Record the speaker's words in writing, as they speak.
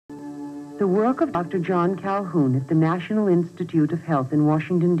The work of Dr. John Calhoun at the National Institute of Health in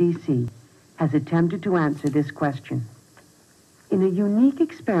Washington, D.C. has attempted to answer this question. In a unique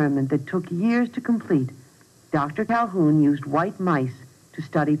experiment that took years to complete, Dr. Calhoun used white mice to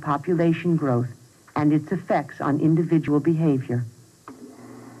study population growth and its effects on individual behavior.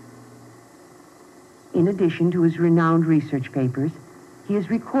 In addition to his renowned research papers, he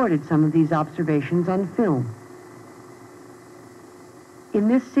has recorded some of these observations on film. In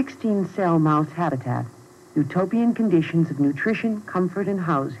this 16-cell mouse habitat, utopian conditions of nutrition, comfort, and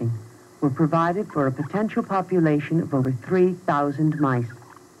housing were provided for a potential population of over 3,000 mice.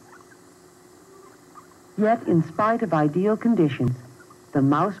 Yet, in spite of ideal conditions, the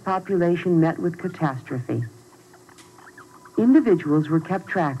mouse population met with catastrophe. Individuals were kept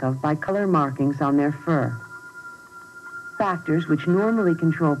track of by color markings on their fur. Factors which normally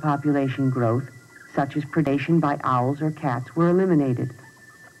control population growth, such as predation by owls or cats, were eliminated.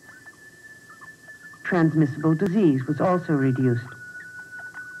 Transmissible disease was also reduced.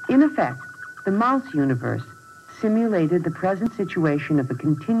 In effect, the mouse universe simulated the present situation of a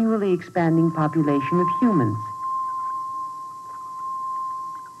continually expanding population of humans.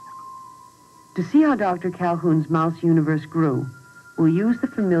 To see how Dr. Calhoun's mouse universe grew, we'll use the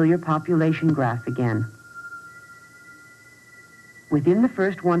familiar population graph again. Within the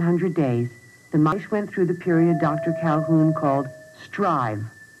first 100 days, the mice went through the period Dr. Calhoun called strive.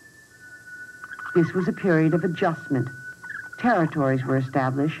 This was a period of adjustment. Territories were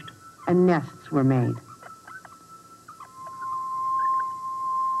established, and nests were made.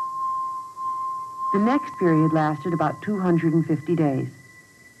 The next period lasted about 250 days.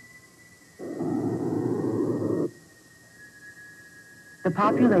 The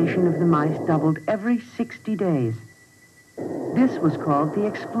population of the mice doubled every 60 days. This was called the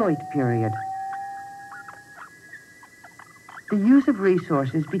exploit period. The use of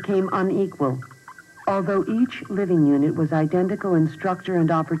resources became unequal. Although each living unit was identical in structure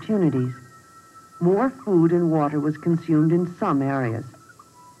and opportunities, more food and water was consumed in some areas.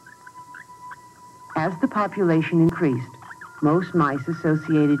 As the population increased, most mice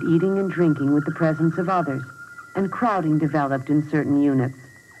associated eating and drinking with the presence of others, and crowding developed in certain units.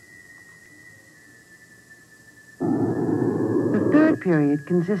 The third period,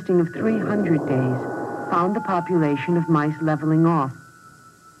 consisting of 300 days, found the population of mice leveling off.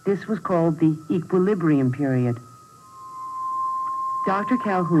 This was called the equilibrium period. Dr.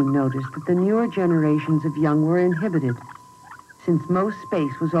 Calhoun noticed that the newer generations of young were inhibited, since most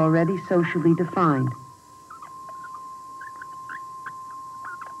space was already socially defined.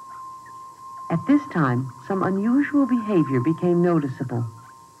 At this time, some unusual behavior became noticeable.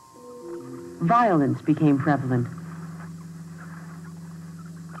 Violence became prevalent.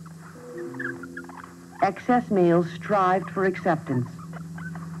 Excess males strived for acceptance,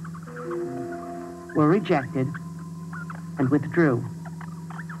 were rejected, and withdrew.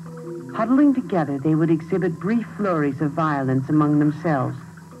 Huddling together, they would exhibit brief flurries of violence among themselves.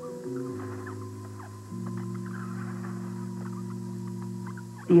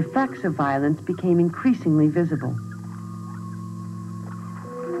 The effects of violence became increasingly visible.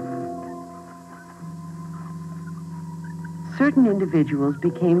 Certain individuals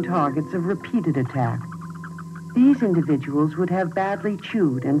became targets of repeated attack. These individuals would have badly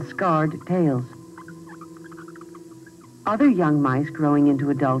chewed and scarred tails. Other young mice growing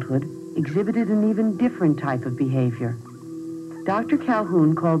into adulthood exhibited an even different type of behavior. Dr.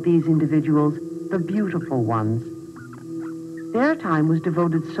 Calhoun called these individuals the beautiful ones. Their time was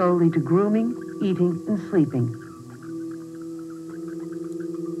devoted solely to grooming, eating, and sleeping.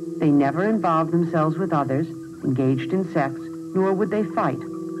 They never involved themselves with others, engaged in sex, nor would they fight.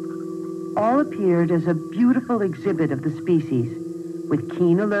 All appeared as a beautiful exhibit of the species, with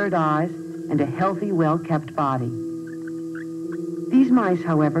keen, alert eyes and a healthy, well-kept body. These mice,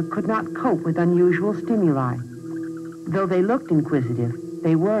 however, could not cope with unusual stimuli. Though they looked inquisitive,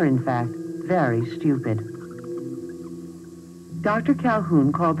 they were, in fact, very stupid. Dr.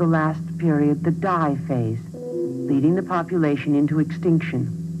 Calhoun called the last period the die phase, leading the population into extinction.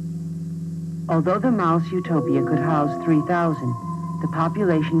 Although the mouse utopia could house 3,000, the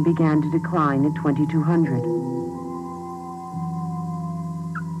population began to decline at 2,200.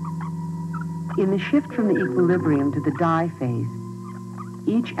 In the shift from the equilibrium to the die phase,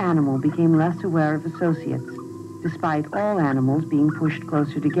 each animal became less aware of associates, despite all animals being pushed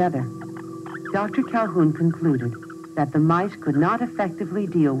closer together. Dr. Calhoun concluded that the mice could not effectively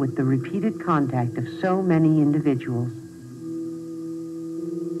deal with the repeated contact of so many individuals.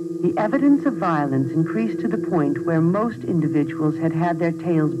 The evidence of violence increased to the point where most individuals had had their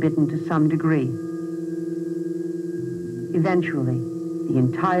tails bitten to some degree. Eventually, the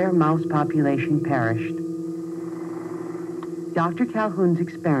entire mouse population perished. Dr. Calhoun's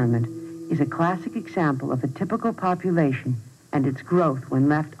experiment is a classic example of a typical population and its growth when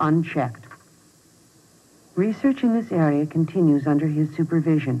left unchecked. Research in this area continues under his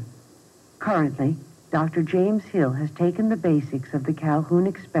supervision. Currently, Dr. James Hill has taken the basics of the Calhoun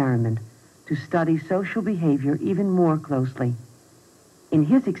experiment to study social behavior even more closely. In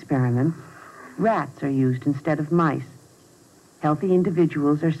his experiments, rats are used instead of mice. Healthy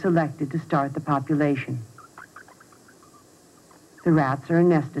individuals are selected to start the population. The rats are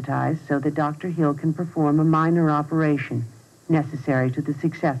anesthetized so that Dr. Hill can perform a minor operation necessary to the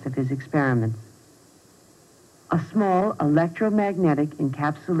success of his experiments. A small electromagnetic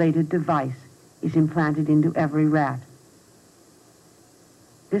encapsulated device is implanted into every rat.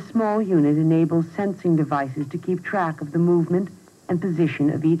 This small unit enables sensing devices to keep track of the movement and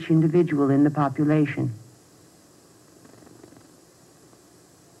position of each individual in the population.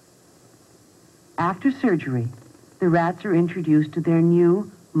 After surgery, the rats are introduced to their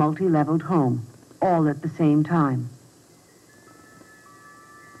new multi-leveled home, all at the same time.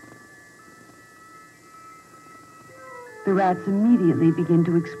 The rats immediately begin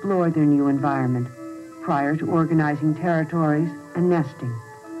to explore their new environment prior to organizing territories and nesting.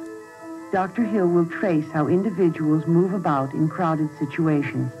 Dr. Hill will trace how individuals move about in crowded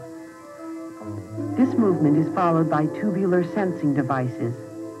situations. This movement is followed by tubular sensing devices.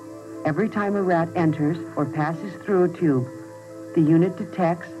 Every time a rat enters or passes through a tube, the unit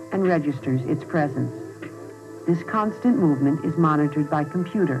detects and registers its presence. This constant movement is monitored by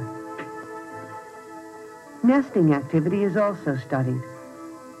computer. Nesting activity is also studied.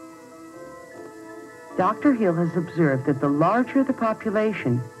 Dr. Hill has observed that the larger the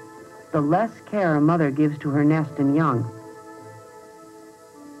population, the less care a mother gives to her nest and young.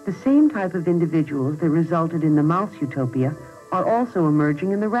 The same type of individuals that resulted in the mouse utopia are also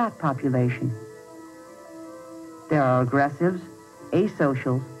emerging in the rat population. There are aggressives,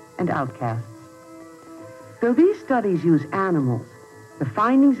 asocials, and outcasts. Though these studies use animals, the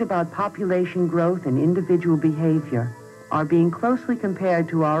findings about population growth and individual behavior are being closely compared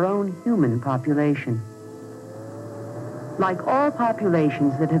to our own human population. Like all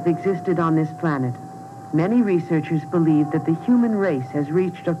populations that have existed on this planet, many researchers believe that the human race has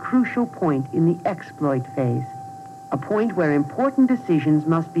reached a crucial point in the exploit phase, a point where important decisions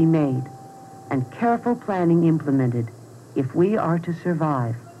must be made and careful planning implemented if we are to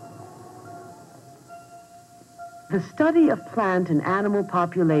survive. The study of plant and animal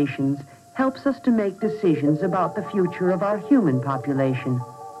populations helps us to make decisions about the future of our human population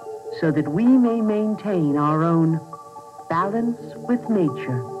so that we may maintain our own balance with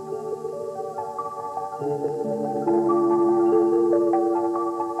nature.